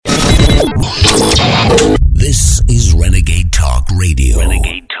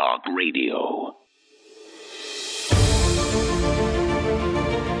Talk Radio.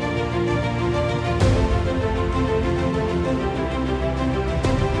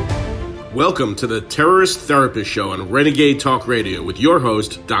 Welcome to the Terrorist Therapist Show on Renegade Talk Radio with your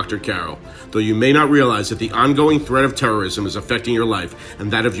host, Dr. Carol. Though you may not realize that the ongoing threat of terrorism is affecting your life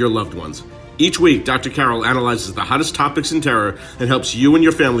and that of your loved ones. Each week, Dr. Carol analyzes the hottest topics in terror and helps you and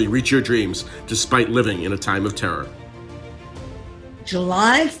your family reach your dreams despite living in a time of terror.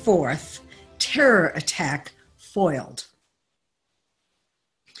 July 4th, terror attack foiled.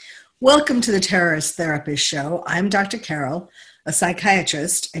 Welcome to the Terrorist Therapist Show. I'm Dr. Carol, a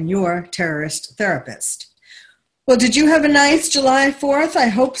psychiatrist and your terrorist therapist. Well, did you have a nice July 4th? I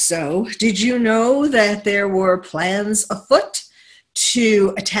hope so. Did you know that there were plans afoot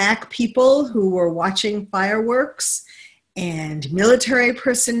to attack people who were watching fireworks and military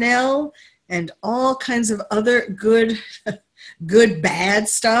personnel and all kinds of other good, bad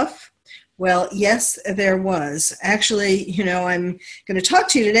stuff? Well, yes, there was. Actually, I'm going to talk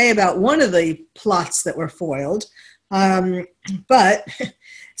to you today about one of the plots that were foiled. But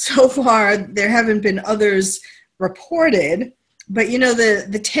so far, there haven't been others reported. But,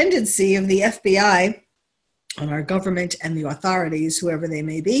 the tendency of the FBI and our government and the authorities, whoever they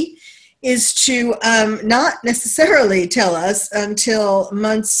may be, is to not necessarily tell us until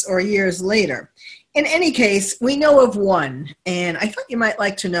months or years later. In any case, we know of one, and I thought you might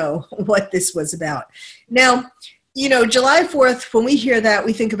like to know what this was about. Now, July 4th, when we hear that,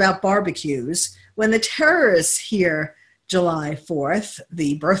 we think about barbecues. When the terrorists hear July 4th,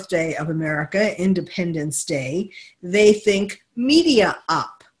 the birthday of America, Independence Day, they think media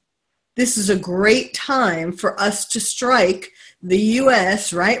op. This is a great time for us to strike the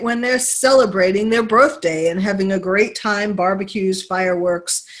U.S. right when they're celebrating their birthday and having a great time, barbecues,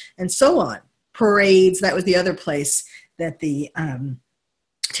 fireworks, and so on. Parades, that was the other place that the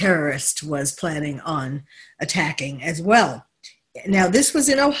terrorist was planning on attacking as well. Now, this was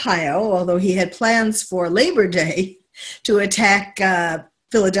in Ohio, although he had plans for Labor Day to attack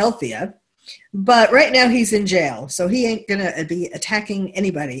Philadelphia. But right now he's in jail, so he ain't going to be attacking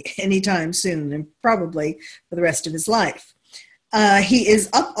anybody anytime soon, and probably for the rest of his life. He is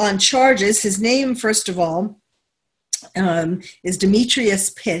up on charges. His name, first of all, is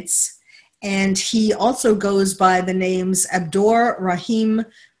Demetrius Pitts, and he also goes by the names Abdur Rahim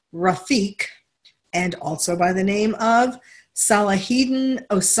Rafiq, and also by the name of Salahuddin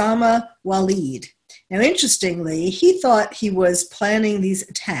Osama Walid. Now, interestingly, he thought he was planning these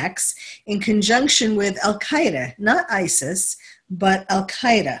attacks in conjunction with Al-Qaeda, not ISIS, but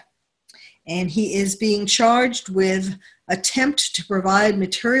Al-Qaeda. And he is being charged with attempt to provide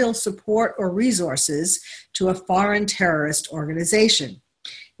material support or resources to a foreign terrorist organization.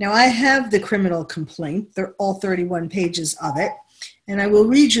 Now, I have the criminal complaint. They're all 31 pages of it, and I will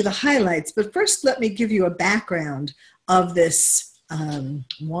read you the highlights. But first, let me give you a background of this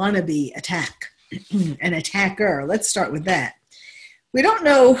wannabe attack. An attacker. Let's start with that. We don't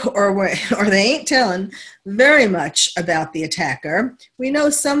know, or they ain't telling very much about the attacker. We know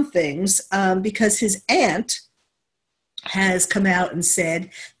some things because his aunt has come out and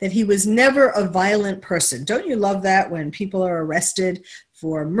said that he was never a violent person. Don't you love that when people are arrested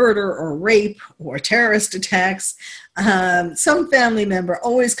for murder or rape or terrorist attacks? Some family member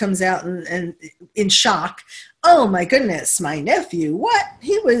always comes out and in shock. Oh my goodness, my nephew, what?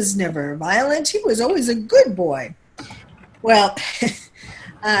 He was never violent. He was always a good boy. Well,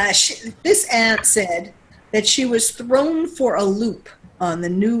 this aunt said that she was thrown for a loop on the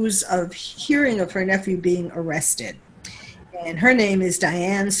news of hearing of her nephew being arrested. And her name is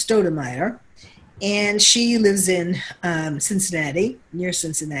Diane Stoudemire, and she lives in Cincinnati, near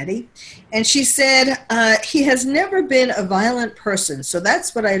Cincinnati. And she said, he has never been a violent person, so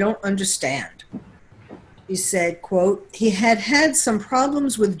that's what I don't understand. He said, quote, he had some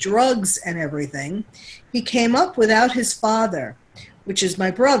problems with drugs and everything. He came up without his father, which is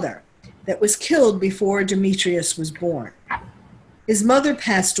my brother, that was killed before Demetrius was born. His mother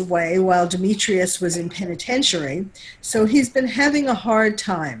passed away while Demetrius was in penitentiary, so he's been having a hard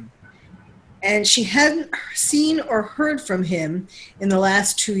time. And she hadn't seen or heard from him in the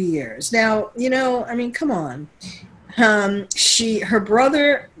last 2 years. Now, come on. Her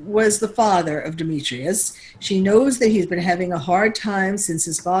brother was the father of Demetrius. She knows that he's been having a hard time since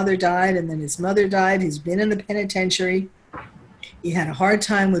his father died and then his mother died. He's been in the penitentiary. He had a hard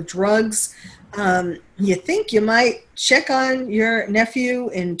time with drugs. You think you might check on your nephew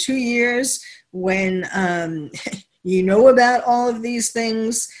in 2 years when you know about all of these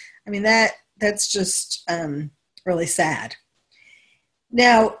things? I mean, that's just really sad.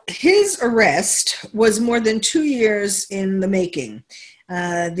 Now, his arrest was more than 2 years in the making.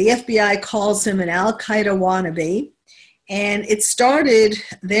 The FBI calls him an Al-Qaeda wannabe, and it started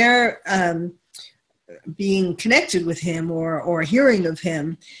their being connected with him or hearing of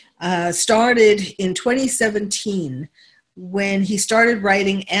him started in 2017 when he started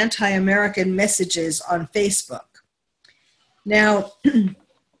writing anti-American messages on Facebook. Now,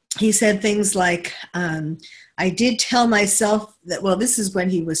 he said things like, I did tell myself that, well, this is when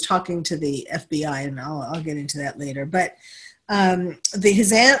he was talking to the FBI, and I'll get into that later, but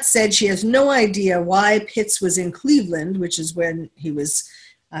his aunt said she has no idea why Pitts was in Cleveland, which is when he was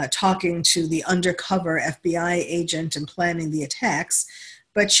talking to the undercover FBI agent and planning the attacks.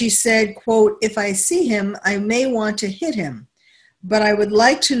 But she said, quote, if I see him, I may want to hit him, but I would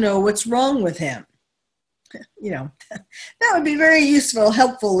like to know what's wrong with him. You know, that would be very useful,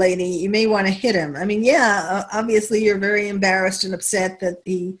 helpful, lady. You may want to hit him. I mean, yeah, obviously you're very embarrassed and upset that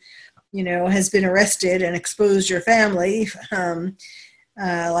he, you know, has been arrested and exposed your family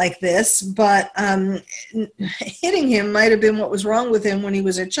like this, but hitting him might have been what was wrong with him when he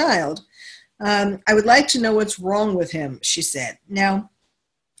was a child. I would like to know what's wrong with him, she said. Now,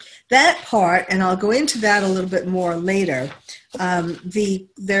 that part, and I'll go into that a little bit more later,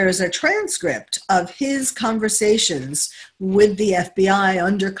 there's a transcript of his conversations with the FBI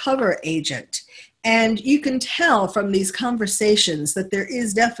undercover agent. And you can tell from these conversations that there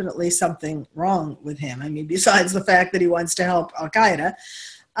is definitely something wrong with him. I mean, besides the fact that he wants to help Al-Qaeda,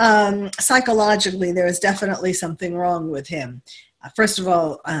 psychologically, there is definitely something wrong with him. First of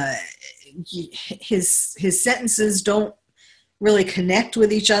all, his sentences don't really connect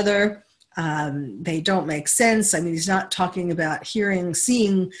with each other. They don't make sense. I mean, he's not talking about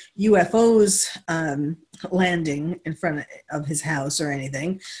seeing UFOs landing in front of his house or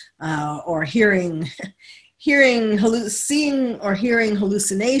anything, or seeing or hearing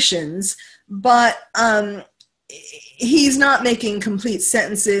hallucinations, but he's not making complete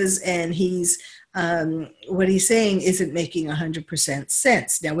sentences, and what he's saying isn't making 100%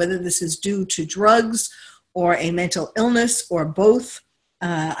 sense. Now, whether this is due to drugs or a mental illness or both,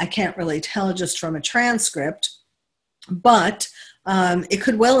 I can't really tell just from a transcript, but it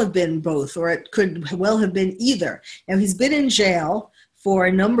could well have been both, or it could well have been either. Now, he's been in jail for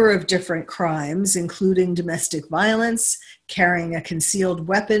a number of different crimes, including domestic violence, carrying a concealed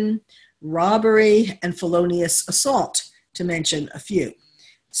weapon, robbery, and felonious assault, to mention a few.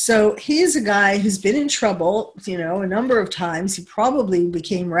 So he's a guy who's been in trouble, you know, a number of times. He probably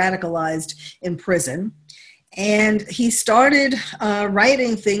became radicalized in prison. And he started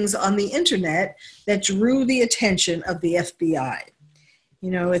writing things on the internet that drew the attention of the FBI.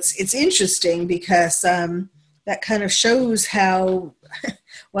 You know, it's interesting because that kind of shows how,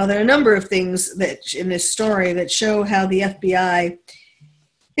 well, there are a number of things that in this story that show how the FBI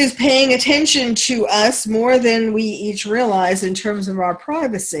is paying attention to us more than we each realize in terms of our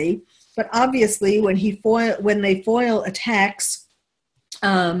privacy. But obviously, when they foil attacks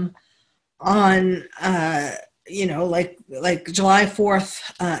on you know, like July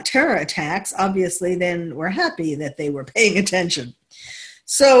 4th terror attacks, obviously then we're happy that they were paying attention.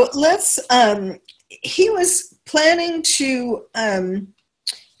 So he was planning to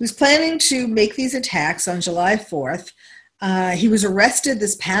make these attacks on July 4th. He was arrested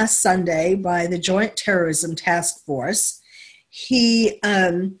this past Sunday by the Joint Terrorism Task Force. He,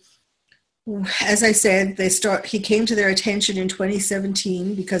 as I said, he came to their attention in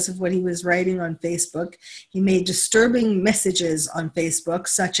 2017 because of what he was writing on Facebook. He made disturbing messages on Facebook,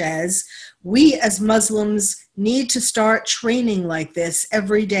 such as, "We as Muslims need to start training like this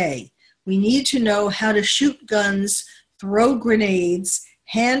every day. We need to know how to shoot guns, throw grenades,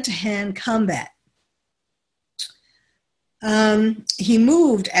 hand-to-hand combat." He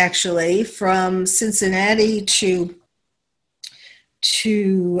moved actually from Cincinnati to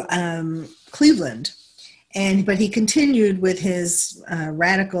Cleveland, but he continued with his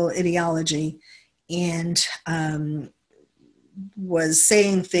radical ideology and was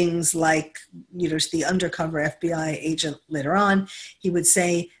saying things like, you know, to the undercover FBI agent later on, he would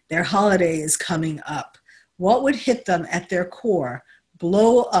say, their holiday is coming up. What would hit them at their core?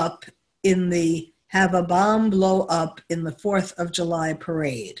 Have a bomb blow up in the 4th of July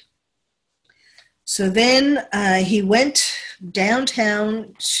parade. So then he went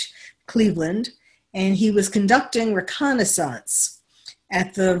downtown Cleveland, and he was conducting reconnaissance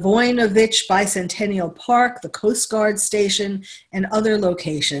at the Voinovich Bicentennial Park, the Coast Guard Station, and other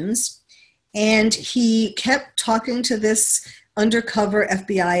locations. And he kept talking to this undercover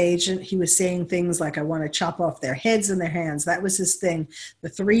FBI agent. He was saying things like, I want to chop off their heads and their hands. That was his thing, the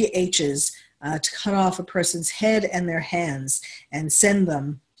 3 H's. to cut off a person's head and their hands and send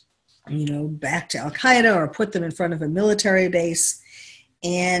them, back to Al-Qaeda or put them in front of a military base.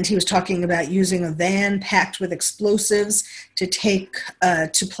 And he was talking about using a van packed with explosives to take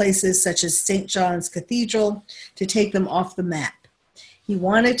to places such as St. John's Cathedral to take them off the map. He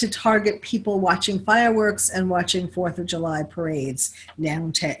wanted to target people watching fireworks and watching 4th of July parades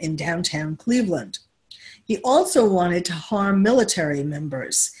in downtown Cleveland. He also wanted to harm military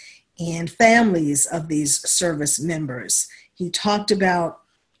members and families of these service members. He talked about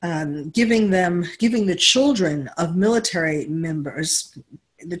giving the children of military members,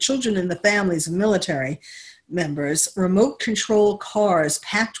 the children and the families of military members, remote control cars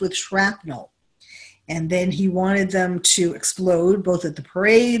packed with shrapnel. And then he wanted them to explode both at the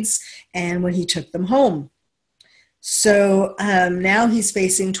parades and when he took them home. So now he's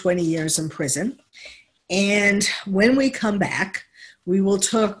facing 20 years in prison. And when we come back, we will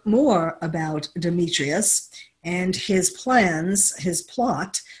talk more about Demetrius and his plans, his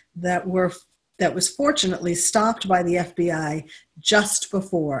plot that was fortunately stopped by the FBI just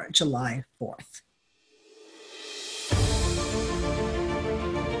before July 4th.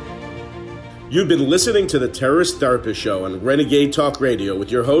 You've been listening to the Terrorist Therapist Show on Renegade Talk Radio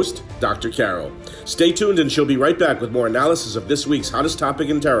with your host, Dr. Carol. Stay tuned and she'll be right back with more analysis of this week's hottest topic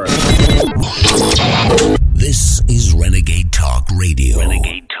in terror. This is Renegade Talk Radio.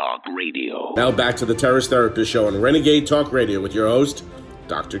 Renegade Talk Radio. Now back to the Terrorist Therapist Show on Renegade Talk Radio with your host,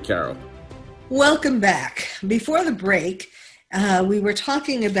 Dr. Carol. Welcome back. Before the break, we were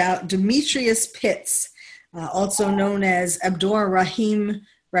talking about Demetrius Pitts, also known as Abdur Rahim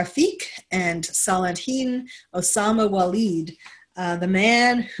Rafiq and Salahdin Osama Walid, the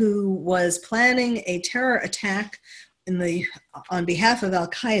man who was planning a terror attack on behalf of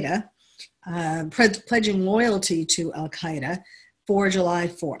Al-Qaeda, pledging loyalty to Al-Qaeda for July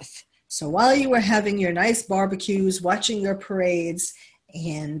 4th. So while you were having your nice barbecues, watching your parades,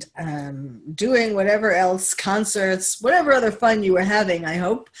 and doing whatever else, concerts, whatever other fun you were having, I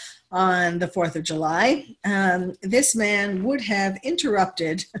hope, on the 4th of July, this man would have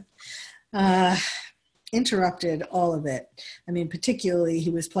interrupted all of it. I mean, particularly he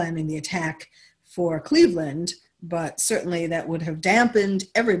was planning the attack for Cleveland, but certainly that would have dampened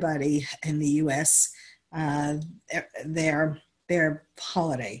everybody in the U.S. Their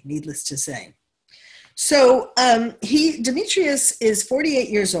holiday, needless to say. So Demetrius is 48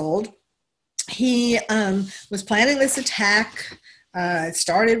 years old. He was planning this attack. It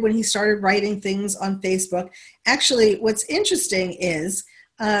started when he started writing things on Facebook. Actually, what's interesting is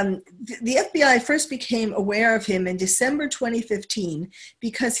the FBI first became aware of him in December 2015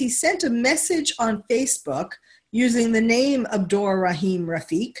 because he sent a message on Facebook using the name Abdur Rahim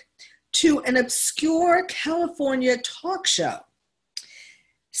Rafiq to an obscure California talk show,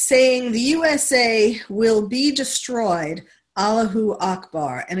 saying the USA will be destroyed, Allahu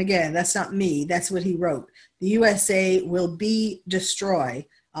Akbar. And again, that's not me, that's what he wrote. The USA will be destroyed,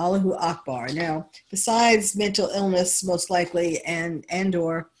 Allahu Akbar. Now, besides mental illness, most likely, and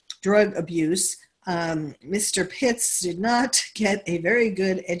or drug abuse, Mr. Pitts did not get a very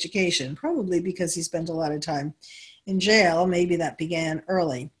good education, probably because he spent a lot of time in jail. Maybe that began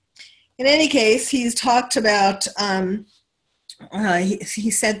early. In any case, he's talked about, he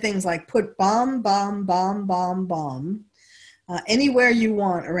said things like, put bomb, anywhere you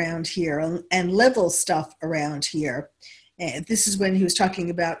want around here, and level stuff around here. And this is when he was talking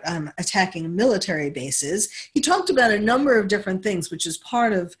about attacking military bases. He talked about a number of different things, which is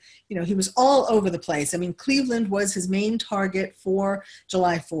part of, he was all over the place. I mean, Cleveland was his main target for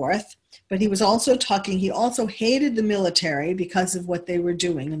July 4th, but he also hated the military because of what they were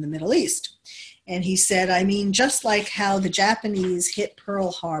doing in the Middle East. And he said, I mean, just like how the Japanese hit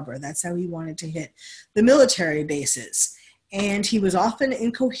Pearl Harbor, that's how he wanted to hit the military bases. And he was often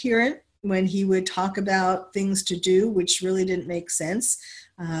incoherent when he would talk about things to do, which really didn't make sense.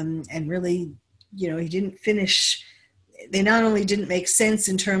 And really, he didn't finish. They not only didn't make sense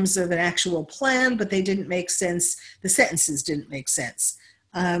in terms of an actual plan, but they didn't make sense. The sentences didn't make sense.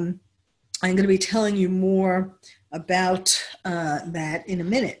 I'm going to be telling you more about that in a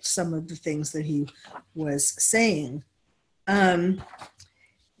minute, some of the things that he was saying.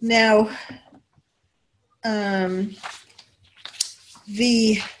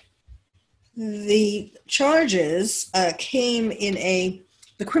 The charges came in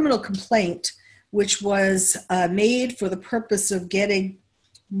the criminal complaint, which was made for the purpose of getting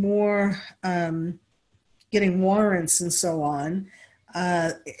warrants and so on.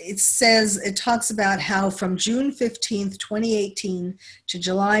 It talks about how from June 15th, 2018 to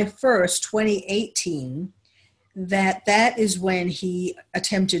July 1st, 2018, that is when he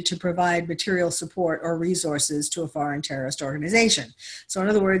attempted to provide material support or resources to a foreign terrorist organization. So in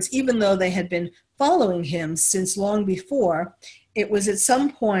other words, even though they had been following him since long before, it was at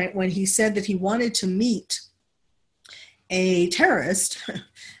some point when he said that he wanted to meet a terrorist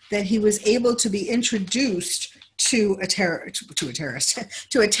that he was able to be introduced to a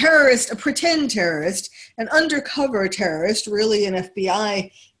pretend terrorist, an undercover terrorist, really an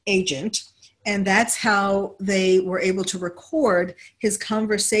FBI agent. And that's how they were able to record his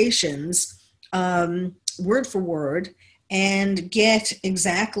conversations word for word and get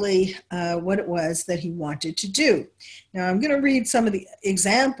exactly what it was that he wanted to do. Now, I'm going to read some of the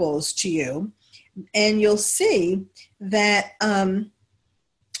examples to you, and you'll see that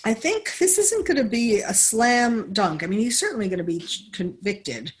I think this isn't going to be a slam dunk. I mean, he's certainly going to be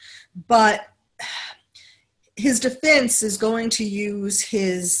convicted, but his defense is going to use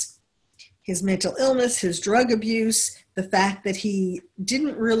his mental illness, his drug abuse, the fact that he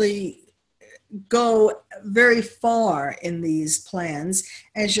didn't really go very far in these plans.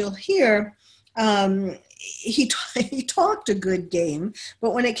 As you'll hear, he talked a good game,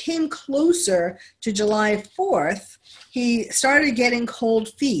 but when it came closer to July 4th, he started getting cold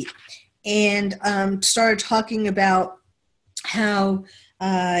feet and started talking about how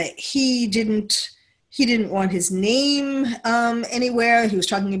he didn't want his name anywhere. He was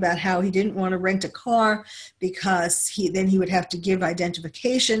talking about how he didn't want to rent a car because then he would have to give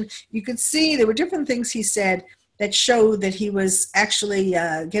identification. You could see there were different things he said that showed that he was actually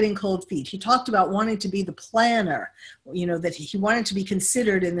getting cold feet. He talked about wanting to be the planner, that he wanted to be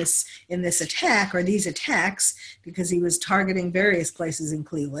considered in this attack or these attacks because he was targeting various places in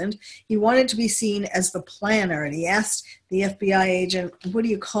Cleveland. He wanted to be seen as the planner, and he asked the FBI agent, what do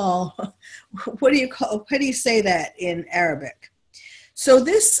you say that in Arabic? So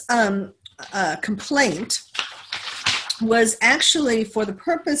this complaint was actually for the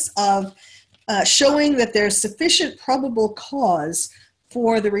purpose of showing that there's sufficient probable cause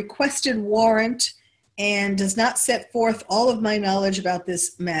for the requested warrant and does not set forth all of my knowledge about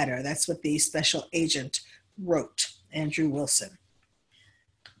this matter. That's what the special agent wrote, Andrew Wilson.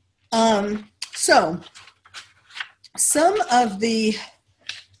 So some of the,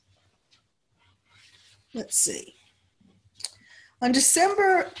 let's see. On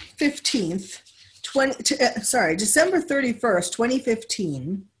December 15th, December 31st,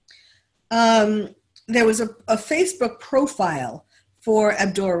 2015, there was a Facebook profile for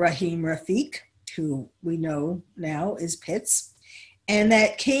Abdur Rahim Rafiq, who we know now is Pitts, and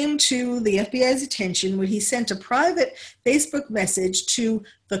that came to the FBI's attention when he sent a private Facebook message to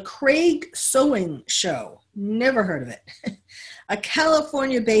the Craig Sewing Show. Never heard of it. A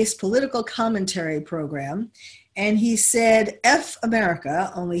California-based political commentary program, and he said, F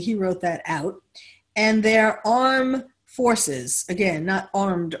America, only he wrote that out, and their armed forces, again, not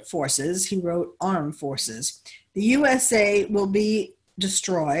armed forces, he wrote armed forces. The USA will be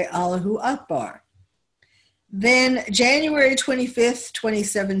destroy, Allahu Akbar. Then January 25th,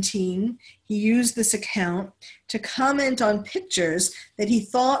 2017, he used this account to comment on pictures that he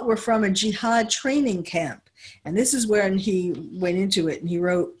thought were from a jihad training camp. And this is when he went into it and he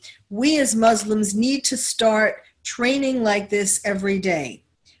wrote, we as Muslims need to start training like this every day.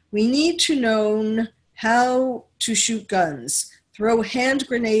 We need to know how to shoot guns, throw hand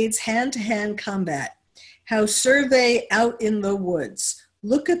grenades, hand-to-hand combat, how survey out in the woods.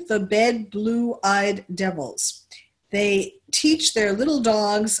 Look at the bed blue-eyed devils. They teach their little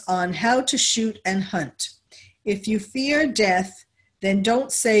dogs on how to shoot and hunt. If you fear death, then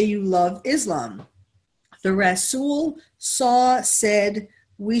don't say you love Islam. The Rasul said,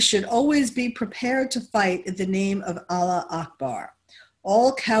 we should always be prepared to fight in the name of Allah Akbar.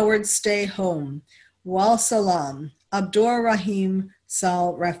 All cowards stay home. Wal salam, Abdur Rahim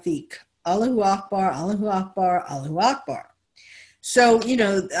Sal Rafiq. Allahu Akbar, Allahu Akbar, Allahu Akbar. So,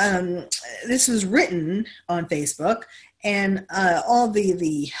 this was written on Facebook, and all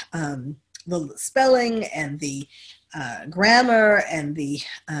the spelling and the grammar and the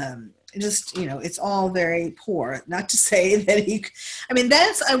it's all very poor. Not to say that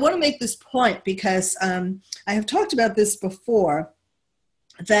I want to make this point because I have talked about this before,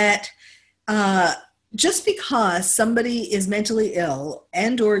 that just because somebody is mentally ill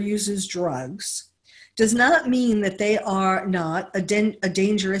and or uses drugs does not mean that they are not a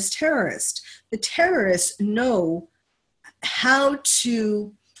dangerous terrorist. The terrorists know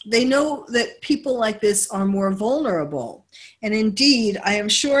they know that people like this are more vulnerable. And indeed, I am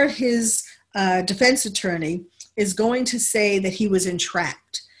sure his defense attorney is going to say that he was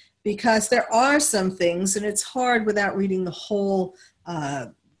entrapped, because there are some things, and it's hard without reading the whole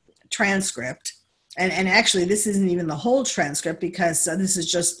transcript and actually this isn't even the whole transcript, because this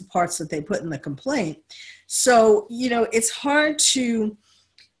is just the parts that they put in the complaint. So, it's hard to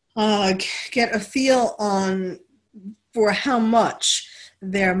get a feel for how much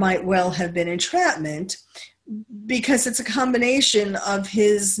there might well have been entrapment, because it's a combination of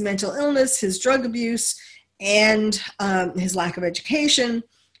his mental illness, his drug abuse, and his lack of education,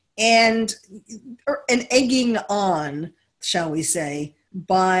 and an egging on, shall we say,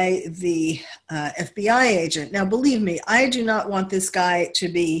 by the FBI agent. Now, believe me, I do not want this guy to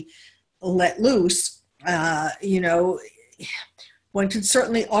be let loose. One could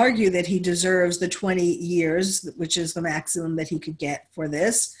certainly argue that he deserves the 20 years, which is the maximum that he could get for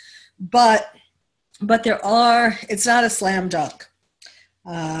this. But it's not a slam dunk.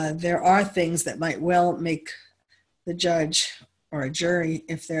 There are things that might well make the judge or a jury,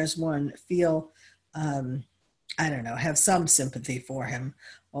 if there's one, feel, have some sympathy for him.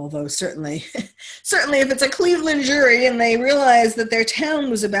 Although certainly if it's a Cleveland jury and they realize that their town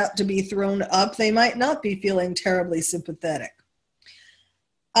was about to be thrown up, they might not be feeling terribly sympathetic.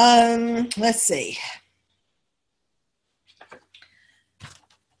 Let's see.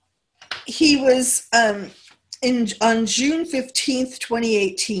 He was, on June 15th,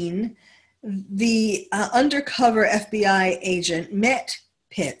 2018, the undercover FBI agent met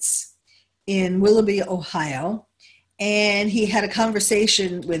Pitts in Willoughby, Ohio, and he had a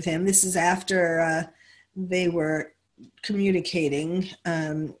conversation with him. This is after they were communicating.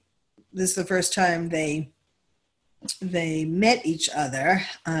 This is the first time they met each other,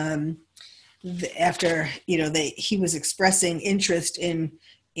 after he was expressing interest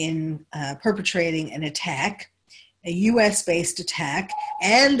in perpetrating an attack, a U.S.-based attack,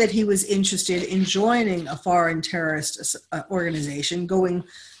 and that he was interested in joining a foreign terrorist organization, going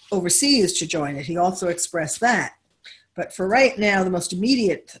overseas to join it. He also expressed that. But for right now, the most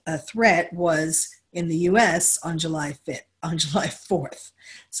immediate threat was in the U.S. on July 4th.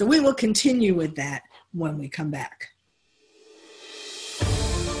 So we will continue with that when we come back.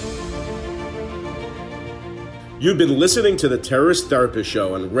 You've been listening to the Terrorist Therapist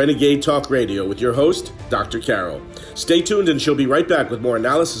Show on Renegade Talk Radio with your host, Dr. Carol. Stay tuned and she'll be right back with more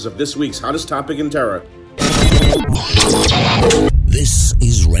analysis of this week's hottest topic in terror. This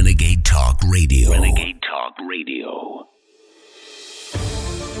is Renegade Talk Radio. Renegade Talk Radio.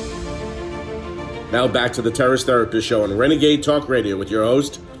 Now back to the Terrorist Therapist Show on Renegade Talk Radio with your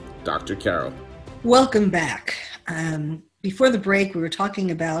host, Dr. Carol. Welcome back. Before the break, we were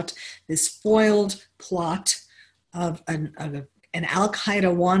talking about this foiled plot of an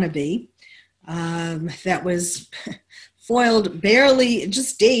Al-Qaeda wannabe that was foiled barely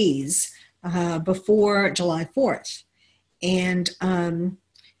just days before July 4th. And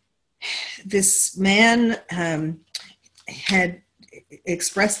this man had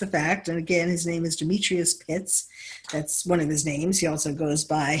expressed the fact, and again, his name is Demetrius Pitts. That's one of his names. He also goes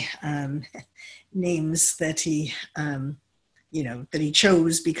by names that he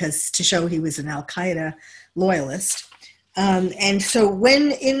chose because to show he was an Al-Qaeda loyalist. And so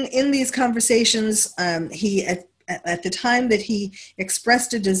when in these conversations, he at the time that he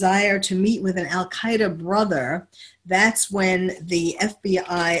expressed a desire to meet with an Al-Qaeda brother, that's when the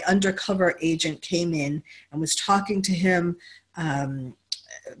FBI undercover agent came in and was talking to him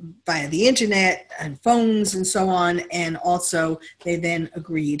via the internet and phones and so on. And also they then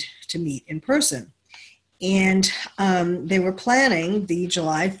agreed to meet in person. And they were planning the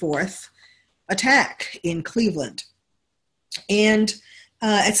July 4th attack in Cleveland. And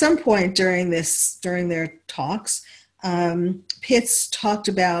at some point during their talks, Pitts talked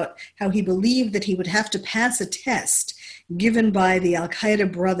about how he believed that he would have to pass a test given by the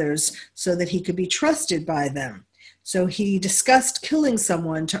Al-Qaeda brothers so that he could be trusted by them. So he discussed killing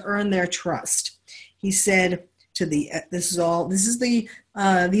someone to earn their trust. He said to these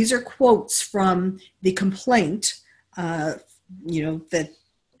are quotes from the complaint, that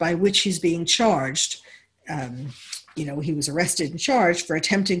by which he's being charged. He was arrested and charged for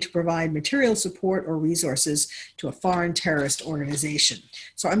attempting to provide material support or resources to a foreign terrorist organization.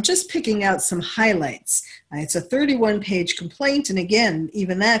 So I'm just picking out some highlights. It's a 31-page complaint, and again,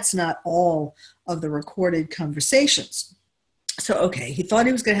 even that's not all of the recorded conversations. So, okay, he thought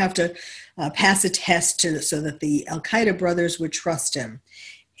he was going to have to pass a test so that the Al-Qaeda brothers would trust him.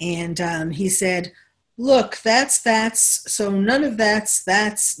 And he said, look, so none of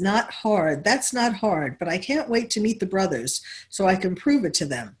that's not hard. That's not hard, but I can't wait to meet the brothers so I can prove it to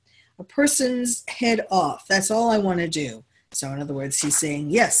them. A person's head off. That's all I want to do. So in other words, he's saying,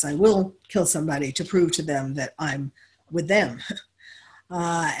 yes, I will kill somebody to prove to them that I'm with them.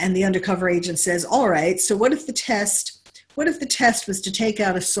 And the undercover agent says, all right, so what if the test What if the test was to take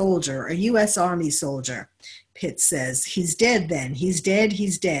out a soldier, a U.S. Army soldier? Pitts says, he's dead then. He's dead.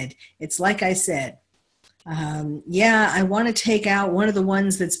 He's dead. It's like I said. Yeah, I want to take out one of the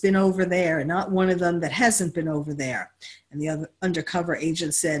ones that's been over there, not one of them that hasn't been over there. And the other undercover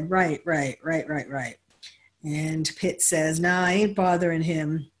agent said, right. And Pitt says, nah, I ain't bothering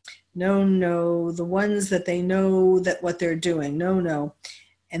him. No, the ones that they know that what they're doing. No.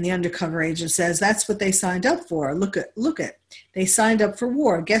 And the undercover agent says, that's what they signed up for. Look at. They signed up for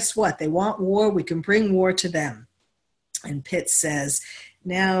war. Guess what? They want war. We can bring war to them. And Pitt says,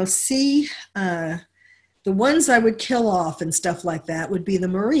 now see, the ones I would kill off and stuff like that would be the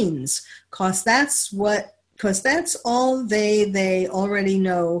Marines, because that's all they already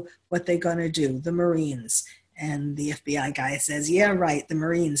know what they're going to do, the Marines. And the FBI guy says, yeah, right, the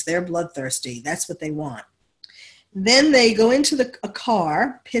Marines, they're bloodthirsty. That's what they want. Then they go into a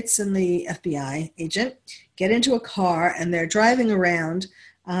car, Pitts and the FBI agent get into a car, and they're driving around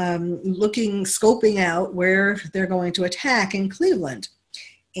scoping out where they're going to attack in Cleveland.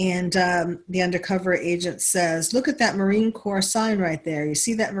 And the undercover agent says, look at that Marine Corps sign right there. You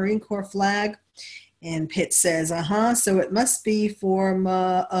see that Marine Corps flag? And Pitt says, so it must be for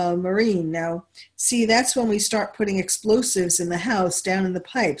a Marine. Now, see, that's when we start putting explosives in the house, down in the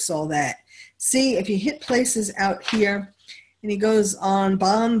pipes, all that. See, if you hit places out here, and he goes on,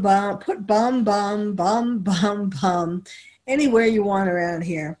 bomb, put bomb, anywhere you want around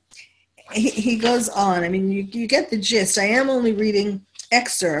here. He goes on. I mean, you get the gist. I am only reading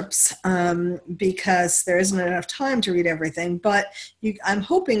excerpts because there isn't enough time to read everything, but I'm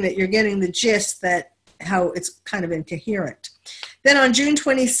hoping that you're getting the gist, that how it's kind of incoherent. Then on June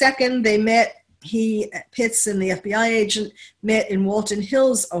 22nd, they met, Pitts and the FBI agent met in Walton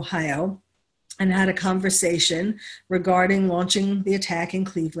Hills, Ohio, and had a conversation regarding launching the attack in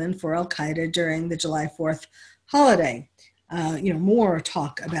Cleveland for Al-Qaeda during the July 4th holiday. More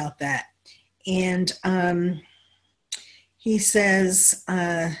talk about that. And he says,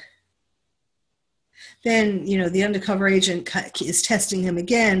 then, the undercover agent is testing him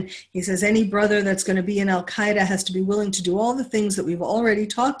again. He says, any brother that's going to be in Al-Qaeda has to be willing to do all the things that we've already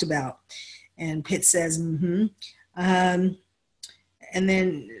talked about. And Pitt says, and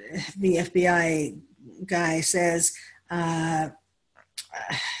then the FBI guy says, that's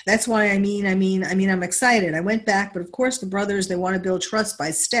why I'm excited. I went back, but of course the brothers, they want to build trust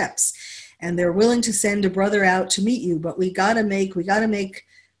by steps. And they're willing to send a brother out to meet you, but we got to get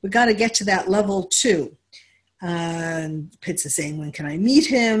to that level too. Pitts is saying, when can I meet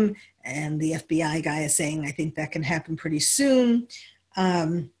him? And the FBI guy is saying, I think that can happen pretty soon.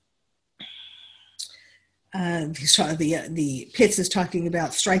 The Pitts is talking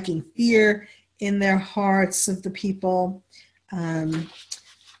about striking fear in their hearts of the people. Then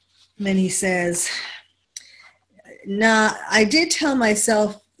he says, I did tell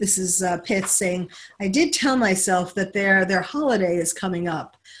myself, this is Pitts saying, I did tell myself that their holiday is coming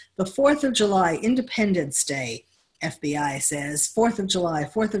up. The 4th of July, Independence Day, FBI says. 4th of July,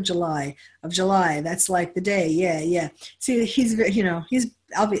 that's like the day. Yeah. See, he's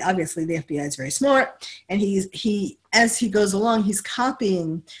obviously the FBI is very smart, and he as he goes along, he's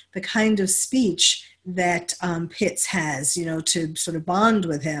copying the kind of speech that Pitts has, to sort of bond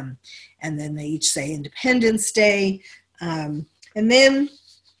with him. And then they each say Independence Day. And then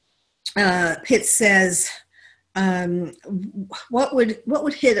Pitts says, what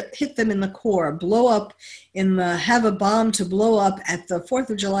would hit them in the core, have a bomb to blow up at the 4th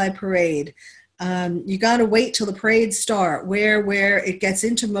of July parade. You got to wait till the parade start, where it gets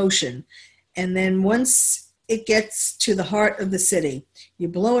into motion. And then once it gets to the heart of the city, you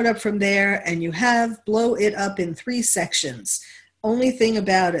blow it up from there, and blow it up in 3 sections. Only thing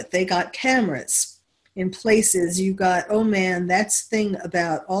about it, they got cameras in places. You got, oh man, that's the thing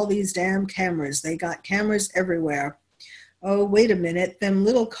about all these damn cameras. They got cameras everywhere. Oh, wait a minute, them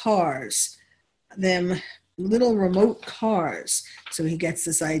little remote cars. So he gets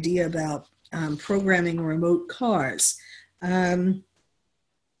this idea about programming remote cars.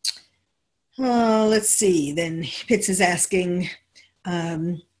 Let's see. Then Pitts is asking,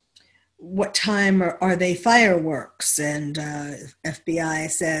 what time are they fireworks? And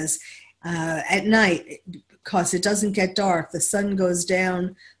FBI says, at night, because it doesn't get dark. The sun goes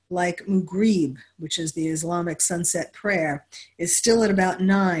down like Maghrib, which is the Islamic sunset prayer, is still at about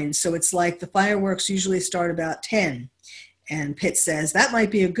 9. So it's like the fireworks usually start about 10. And Pitt says, that might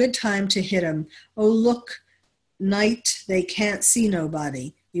be a good time to hit them. Oh, look, night, they can't see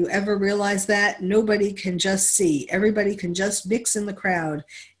nobody. You ever realize that? Nobody can just see. Everybody can just mix in the crowd.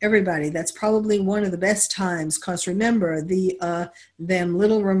 Everybody. That's probably one of the best times, because remember, them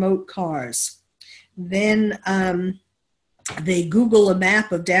little remote cars. Then they Google a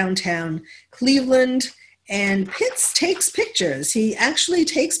map of downtown Cleveland, and Pitts takes pictures. He actually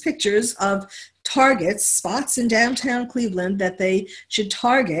takes pictures of targets, spots in downtown Cleveland that they should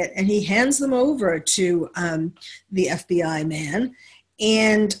target, and he hands them over to the FBI man.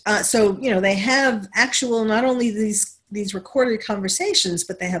 And so, they have actual, not only these recorded conversations,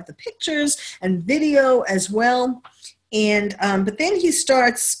 but they have the pictures and video as well. And but then he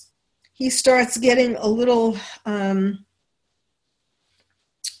starts getting a little.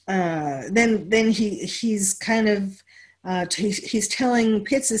 Then he's kind of Pitts is telling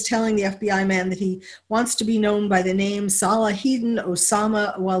the FBI man that he wants to be known by the name Salahuddin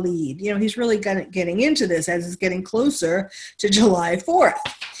Osama Walid. He's really getting into this as it's getting closer to July 4th.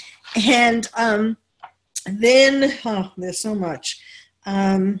 And then, there's so much.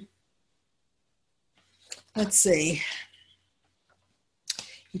 Let's see.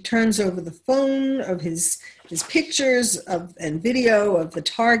 He turns over the phone of his pictures and video of the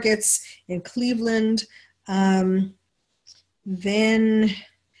targets in Cleveland. Then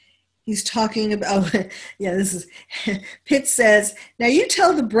he's talking about, Pitts says, "Now you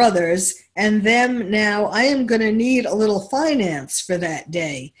tell the brothers and them now I am going to need a little finance for that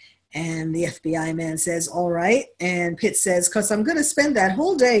day." And the FBI man says, "All right." And Pitts says, "Because I'm going to spend that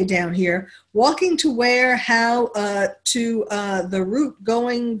whole day down here walking to where, how, to the route,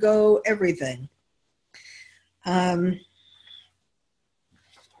 going, go, everything."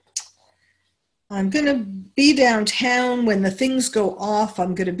 I'm going to be downtown when the things go off.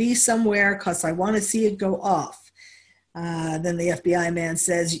 I'm going to be somewhere because I want to see it go off. Then the FBI man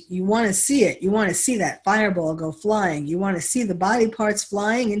says, "You want to see it. You want to see that fireball go flying. You want to see the body parts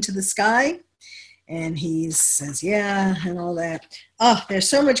flying into the sky?" And he says, "Yeah," and all that. Oh, there's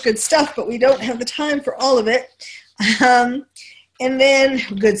so much good stuff, but we don't have the time for all of it. And then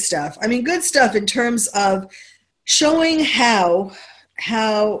good stuff. Good stuff in terms of showing how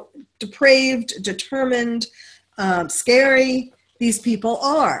depraved, determined, scary these people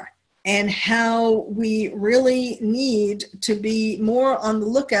are, and how we really need to be more on the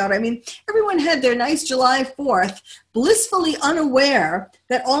lookout. Everyone had their nice July 4th, blissfully unaware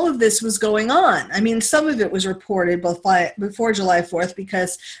that all of this was going on. Some of it was reported before July 4th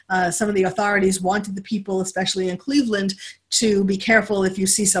because some of the authorities wanted the people, especially in Cleveland, to be careful. If you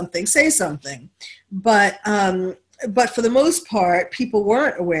see something, say something. But for the most part, people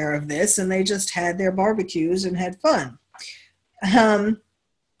weren't aware of this, and they just had their barbecues and had fun.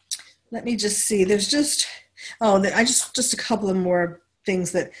 Let me just see. There's just a couple of more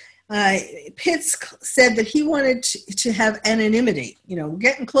things that Pitts said that he wanted to have anonymity.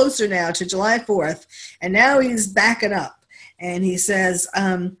 Getting closer now to July 4th, and now he's backing up. And he says,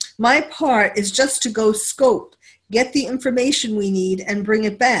 "My part is just to go scope, get the information we need, and bring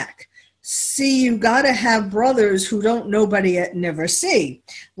it back. See, you gotta have brothers who nobody never see.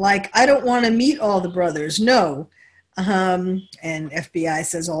 Like, I don't want to meet all the brothers, no." And FBI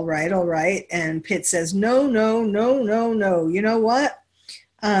says, all right. And Pitt says, no. You know what?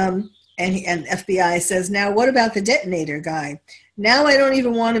 And FBI says, "Now what about the detonator guy? Now I don't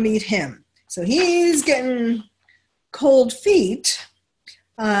even want to meet him." So he's getting cold feet.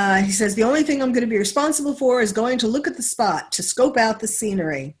 He says, "The only thing I'm going to be responsible for is going to look at the spot, to scope out the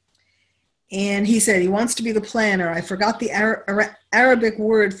scenery." And he said he wants to be the planner. I forgot the Arabic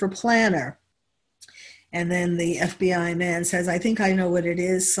word for planner. And then the FBI man says, "I think I know what it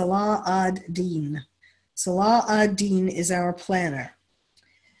is. Salah ad-Din. Salah ad-Din is our planner."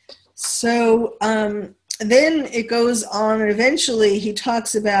 So then it goes on, and eventually he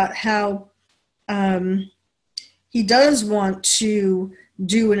talks about how he does want to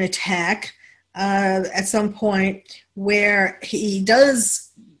do an attack at some point where he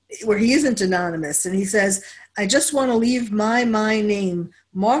isn't anonymous. And he says, "I just want to leave my name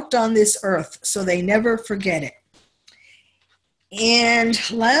marked on this earth so they never forget it." And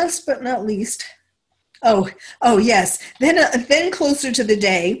last but not least, yes. Then closer to the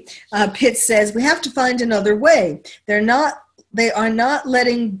day, Pitt says, "We have to find another way. They are not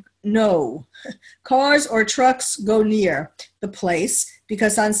letting no cars or trucks go near the place,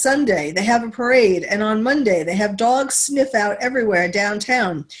 because on Sunday they have a parade, and on Monday they have dogs sniff out everywhere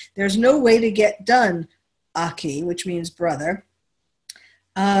downtown. There's no way to get done, Aki," which means brother.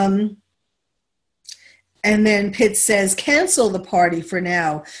 And then Pitt says, "Cancel the party for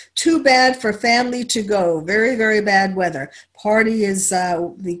now. Too bad for family to go. Very, very bad weather." Party is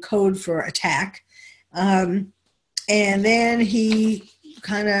the code for attack. And then he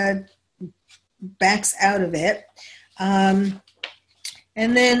kind of backs out of it. And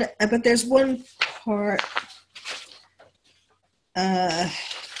then, but there's one part,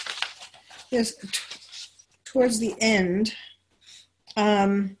 there's towards the end,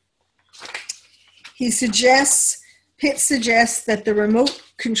 Pitts suggests that the remote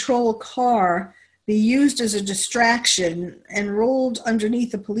control car be used as a distraction and rolled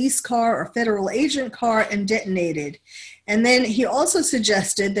underneath a police car or federal agent car and detonated. And then he also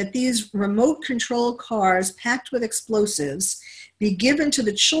suggested that these remote control cars packed with explosives be given to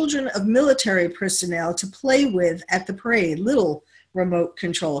the children of military personnel to play with at the parade, little remote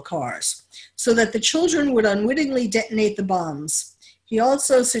control cars, so that the children would unwittingly detonate the bombs. He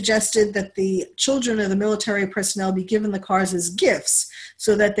also suggested that the children of the military personnel be given the cars as gifts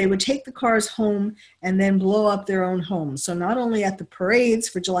so that they would take the cars home and then blow up their own homes. So not only at the parades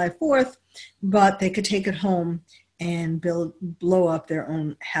for July 4th, but they could take it home and blow up their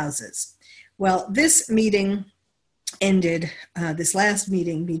own houses. Well, this meeting ended, this last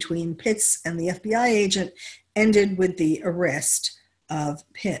meeting between Pitts and the FBI agent ended with the arrest of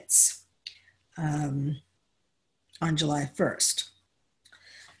Pitts on July 1st.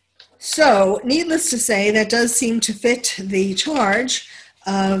 So, needless to say, that does seem to fit the charge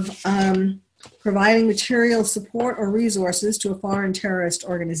of providing material support or resources to a foreign terrorist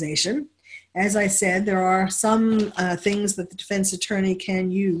organization. As I said, there are some things that the defense attorney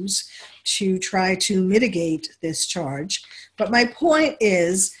can use to try to mitigate this charge. But my point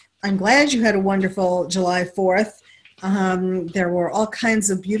is, I'm glad you had a wonderful July 4th. There were all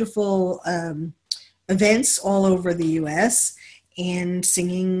kinds of beautiful events all over the U.S., and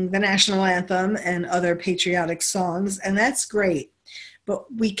singing the national anthem and other patriotic songs, and that's great. But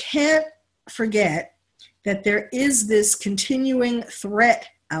we can't forget that there is this continuing threat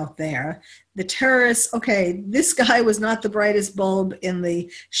out there. The terrorists, okay, this guy was not the brightest bulb in the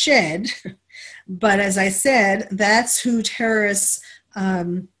shed, but as I said, that's who terrorists,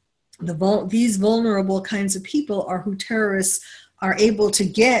 these vulnerable kinds of people are who terrorists are able to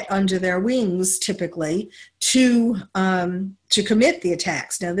get under their wings, typically, to commit the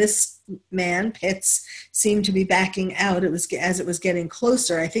attacks. Now, this man, Pitts, seemed to be backing out. It was as it was getting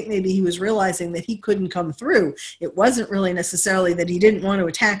closer. I think maybe he was realizing that he couldn't come through. It wasn't really necessarily that he didn't want to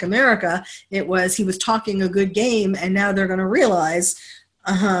attack America. It was he was talking a good game, and now they're going to realize,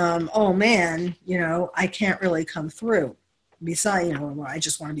 oh man, I can't really come through. Besides, I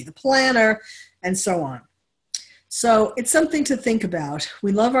just want to be the planner, and so on. So it's something to think about.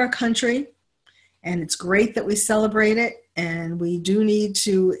 We love our country, and it's great that we celebrate it, and we do need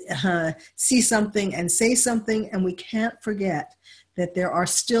to see something and say something, and we can't forget that there are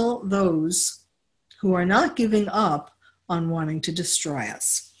still those who are not giving up on wanting to destroy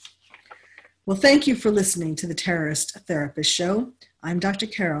us. Well, thank you for listening to the Terrorist Therapist Show. I'm Dr.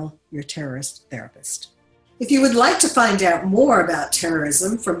 Carol, your terrorist therapist. If you would like to find out more about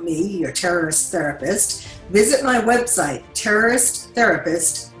terrorism from me, your terrorist therapist, visit my website,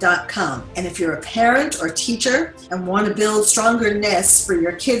 terroristtherapist.com. And if you're a parent or teacher and want to build stronger nests for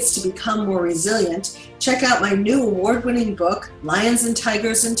your kids to become more resilient, check out my new award-winning book, Lions and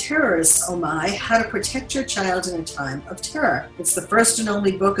Tigers and Terrorists, Oh My, How to Protect Your Child in a Time of Terror. It's the first and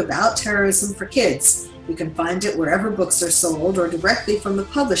only book about terrorism for kids. You can find it wherever books are sold or directly from the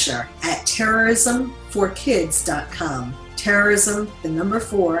publisher at terrorismforkids.com. Terrorism, the number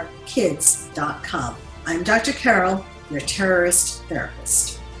 4, kids.com. I'm Dr. Carol, your terrorist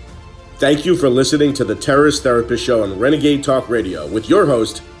therapist. Thank you for listening to the Terrorist Therapist Show on Renegade Talk Radio with your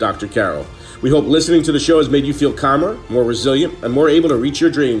host, Dr. Carol. We hope listening to the show has made you feel calmer, more resilient, and more able to reach your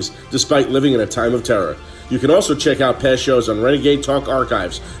dreams despite living in a time of terror. You can also check out past shows on Renegade Talk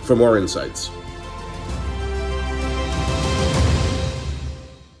Archives for more insights.